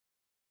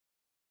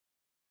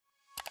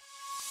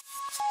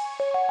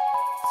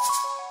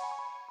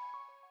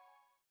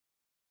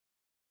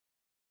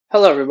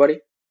Hello everybody.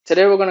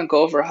 Today we're going to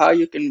go over how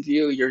you can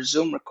view your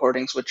Zoom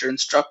recordings which your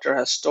instructor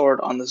has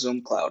stored on the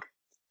Zoom cloud.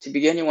 To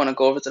begin, you want to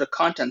go over to the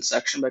content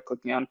section by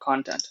clicking on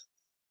content.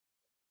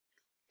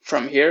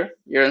 From here,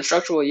 your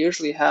instructor will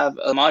usually have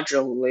a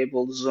module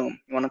labeled Zoom.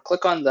 You want to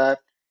click on that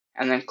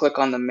and then click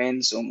on the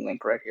main Zoom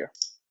link right here.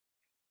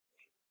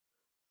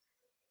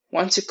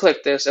 Once you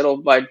click this, it'll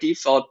by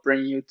default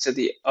bring you to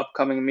the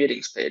upcoming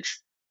meetings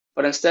page.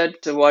 But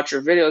instead, to watch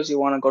your videos, you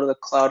want to go to the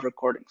cloud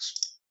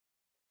recordings.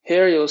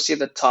 Here you'll see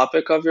the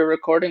topic of your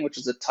recording, which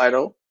is the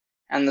title,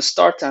 and the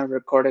start time of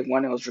recording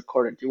when it was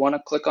recorded. You want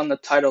to click on the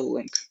title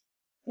link.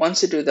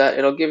 Once you do that,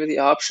 it'll give you the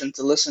option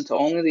to listen to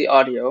only the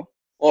audio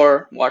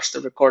or watch the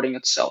recording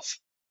itself.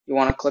 You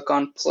want to click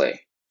on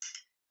play.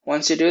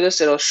 Once you do this,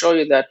 it'll show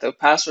you that the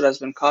password has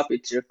been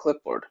copied to your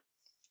clipboard.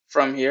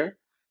 From here,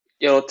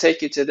 it'll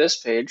take you to this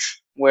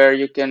page where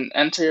you can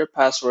enter your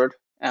password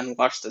and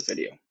watch the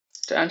video.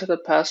 To enter the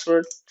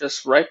password,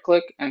 just right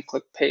click and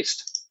click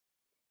paste,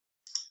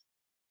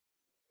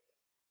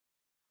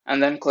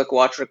 and then click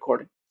watch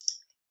recording.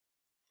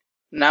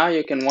 Now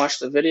you can watch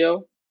the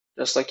video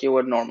just like you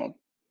would normally.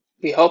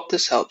 We hope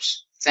this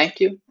helps. Thank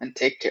you and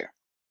take care.